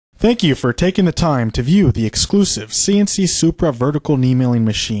Thank you for taking the time to view the exclusive CNC Supra vertical knee milling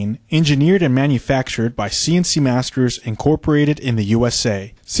machine engineered and manufactured by CNC Masters Incorporated in the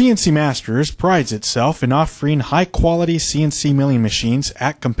USA. CNC Masters prides itself in offering high-quality CNC milling machines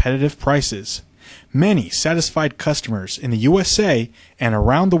at competitive prices. Many satisfied customers in the USA and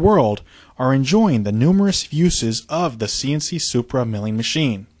around the world are enjoying the numerous uses of the CNC Supra milling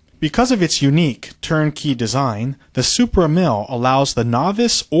machine. Because of its unique turnkey design, the Supra mill allows the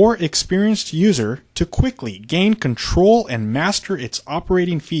novice or experienced user to quickly gain control and master its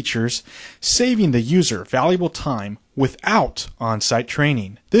operating features, saving the user valuable time without on-site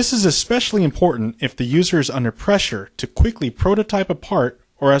training. This is especially important if the user is under pressure to quickly prototype a part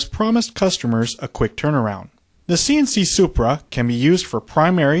or has promised customers a quick turnaround. The CNC Supra can be used for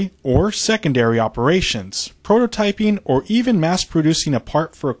primary or secondary operations, prototyping, or even mass-producing a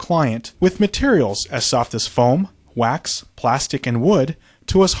part for a client with materials as soft as foam, wax, plastic, and wood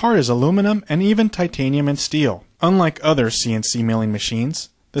to as hard as aluminum and even titanium and steel. Unlike other CNC milling machines,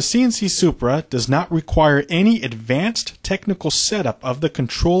 the CNC Supra does not require any advanced technical setup of the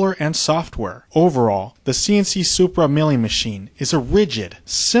controller and software. Overall, the CNC Supra milling machine is a rigid,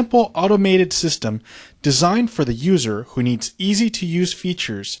 simple automated system designed for the user who needs easy-to-use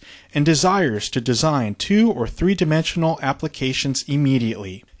features and desires to design 2- or 3-dimensional applications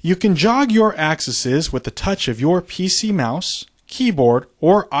immediately. You can jog your axes with the touch of your PC mouse, keyboard,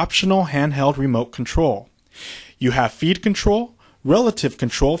 or optional handheld remote control. You have feed control, relative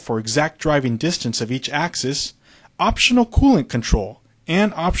control for exact driving distance of each axis, optional coolant control,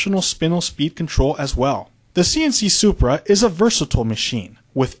 and optional spindle speed control as well. The CNC Supra is a versatile machine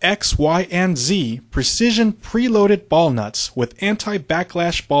with X, Y, and Z precision preloaded ball nuts with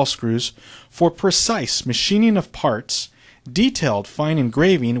anti-backlash ball screws for precise machining of parts, detailed fine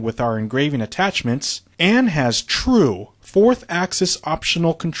engraving with our engraving attachments, and has true 4th axis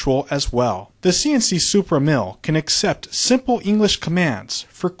optional control as well. The CNC Supra mill can accept simple English commands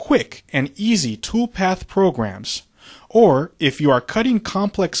for quick and easy toolpath programs, or if you are cutting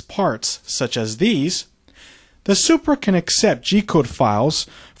complex parts such as these, the Supra can accept G-code files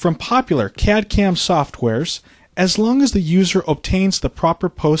from popular CAD/CAM softwares as long as the user obtains the proper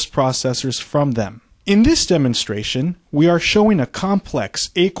post-processors from them. In this demonstration, we are showing a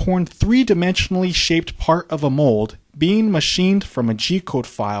complex acorn 3-dimensionally shaped part of a mold being machined from a G-code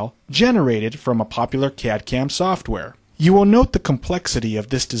file generated from a popular CAD/CAM software. You will note the complexity of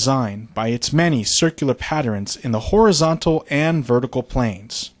this design by its many circular patterns in the horizontal and vertical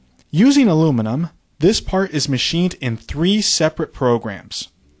planes. Using aluminum, this part is machined in 3 separate programs.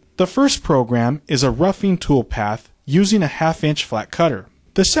 The first program is a roughing toolpath using a 1/2-inch flat cutter.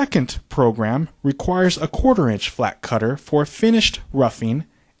 The second program requires a 1/4-inch flat cutter for finished roughing,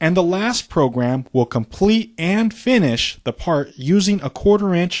 and the last program will complete and finish the part using a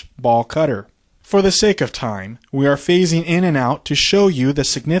 1/4-inch ball cutter. For the sake of time, we are phasing in and out to show you the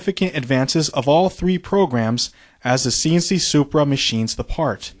significant advances of all 3 programs as the CNC Supra machines the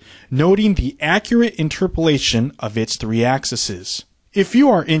part, noting the accurate interpolation of its 3 axes. If you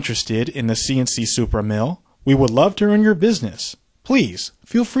are interested in the CNC Supra mill, we would love to earn your business. Please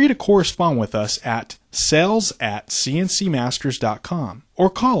feel free to correspond with us at sales@cncmasters.com or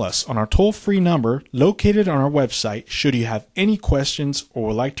call us on our toll-free number located on our website should you have any questions or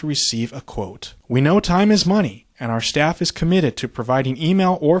would like to receive a quote. We know time is money, and our staff is committed to providing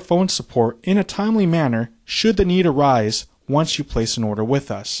email or phone support in a timely manner should the need arise once you place an order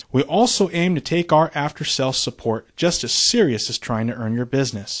with us. We also aim to take our after-sales support just as serious as trying to earn your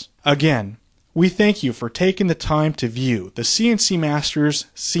business. Again, we thank you for taking the time to view the CNC Masters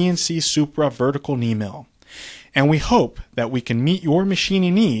CNC Supra vertical knee mill, and we hope that we can meet your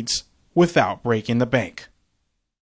machining needs without breaking the bank.